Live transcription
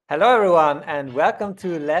Hello everyone and welcome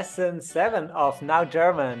to lesson 7 of Now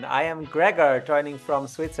German. I am Gregor joining from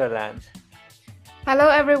Switzerland. Hello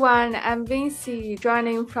everyone, I'm Vinci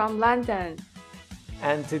joining from London.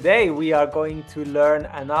 And today we are going to learn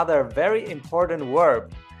another very important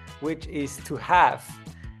verb, which is to have.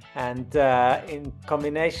 And in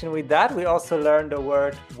combination with that, we also learn the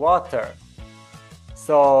word water.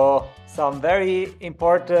 So some very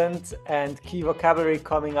important and key vocabulary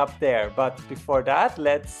coming up there. But before that,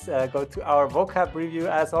 let's go to our vocab review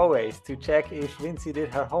as always to check if Vinci did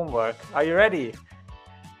her homework. Are you ready?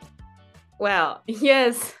 Well,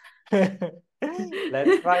 yes.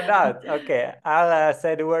 Let's find out. Okay, I'll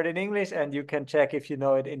say the word in English and you can check if you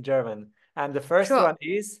know it in German. And the first Sure. one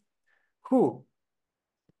is who.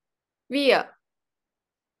 Wir.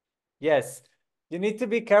 Yes, you need to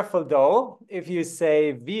be careful though. If you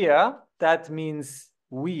say wir, that means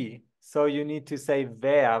we. So you need to say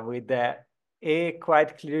wer with the E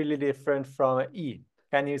quite clearly different from E.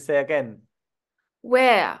 Can you say again?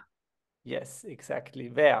 Where. Yes, exactly.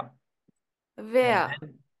 Wer. And Wer.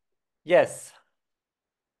 then, yes,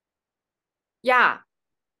 Ja.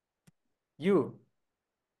 you.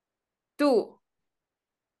 Du.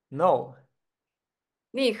 No.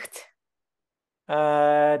 Nicht.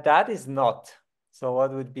 That is not. So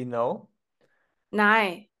what would be no?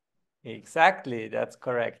 Nein. Exactly, that's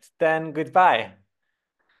correct. Then goodbye.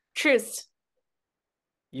 Tschüss.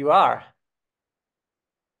 You are.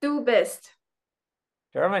 Du bist.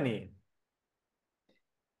 Germany.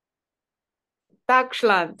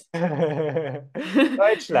 Deutschland.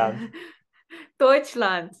 Deutschland.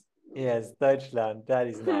 Deutschland. Yes, Deutschland. That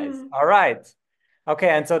is nice. All right. Okay,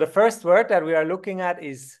 and so the first word that we are looking at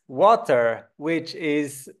is water, which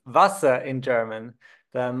is Wasser in German,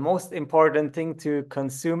 the most important thing to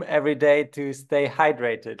consume every day to stay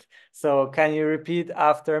hydrated. So can you repeat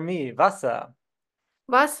after me? Wasser.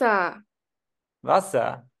 Wasser.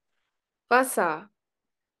 Wasser. Wasser.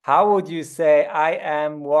 How would you say I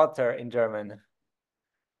am water in German?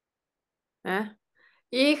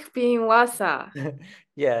 Ich bin Wasser.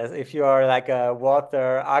 Yes, if you are like a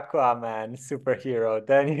water Aquaman superhero,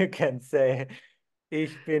 then you can say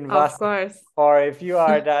Ich bin Of Wasser. course. Or if you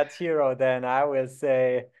are that hero, then I will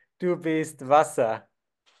say Du bist Wasser.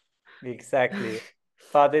 Exactly.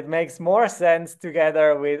 But it makes more sense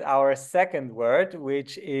together with our second word,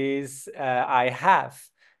 which is I have.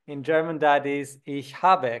 In German, that is Ich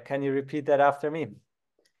habe. Can you repeat that after me?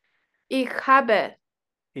 Ich habe.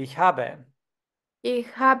 Ich habe. Ich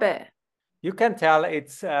habe. You can tell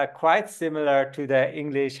it's quite similar to the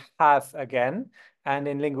English have again. And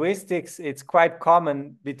in linguistics, it's quite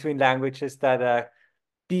common between languages that a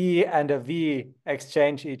B and a V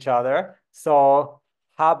exchange each other. So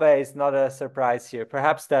habe is not a surprise here.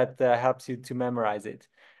 Perhaps that helps you to memorize it.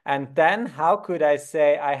 And then how could I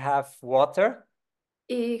say I have water?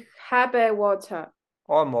 Ich habe Water.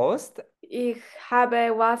 Almost. Ich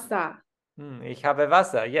habe Wasser. Ich habe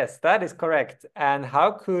Wasser. Yes, that is correct. And how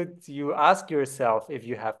could you ask yourself if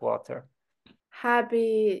you have water?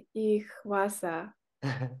 Habe ich Wasser?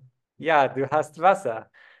 Ja, du hast Wasser.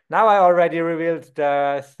 Now I already revealed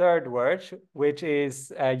the third word, which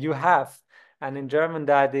is you have. And in German,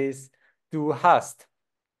 that is du hast.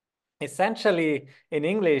 Essentially, in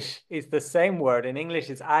English, it's the same word. In English,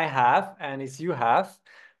 it's I have and it's you have.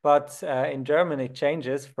 But in German, it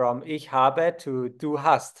changes from ich habe to du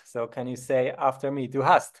hast. So can you say after me, du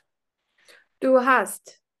hast? Du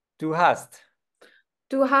hast. Du hast.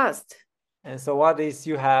 Du hast. And so what is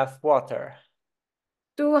you have water?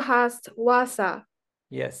 Du hast Wasser.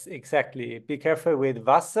 Yes, exactly. Be careful with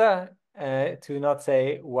Wasser to not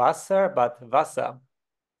say Wasser, but Wasser.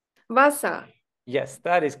 Wasser. Yes,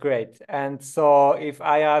 that is great. And so if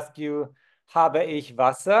I ask you, habe ich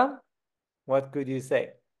Wasser? What could you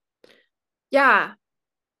say? Ja,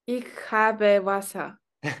 ich habe Wasser.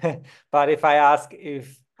 But if I ask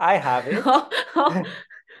if I have it,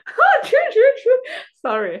 True.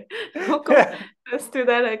 Sorry. Let's do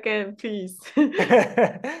that again, please.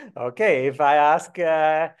 okay, if I ask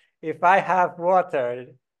if I have water,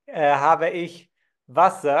 habe ich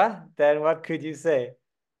Wasser, then what could you say?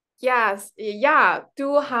 Yes, ja,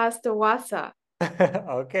 du hast Wasser.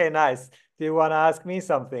 Okay, nice. Do you want to ask me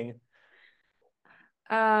something?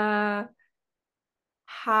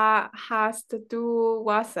 Hast du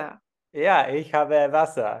Wasser? Yeah, ich habe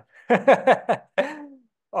Wasser.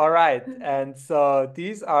 All right. And so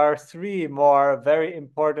these are three more very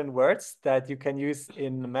important words that you can use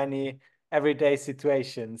in many everyday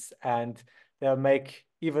situations. And they'll make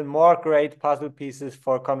even more great puzzle pieces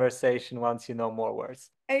for conversation once you know more words.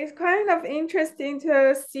 It's kind of interesting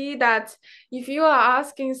to see that if you are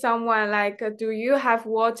asking someone like, do you have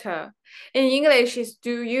water? In English, is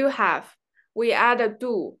do you have? We add a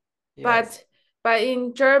do, Yes. but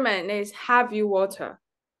in German, is have you water?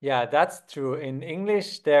 Yeah, that's true. In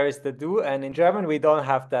English, there is the do, and in German, we don't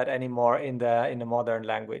have that anymore in the modern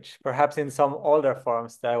language. Perhaps in some older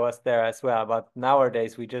forms that was there as well, but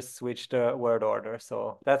nowadays we just switch the word order,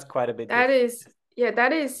 so that's quite a bit That different. is, yeah,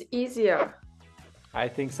 that is easier. I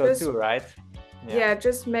think so Just too, right? Yeah, yeah,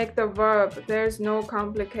 just make the verb. There's no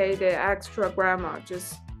complicated extra grammar.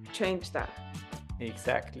 Just change that.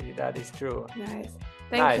 exactly. That is true. Nice.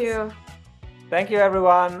 Thank Nice. you. Thank you,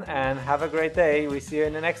 everyone, and have a great day. We see you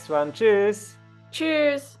in the next one. Cheers.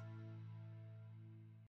 Cheers.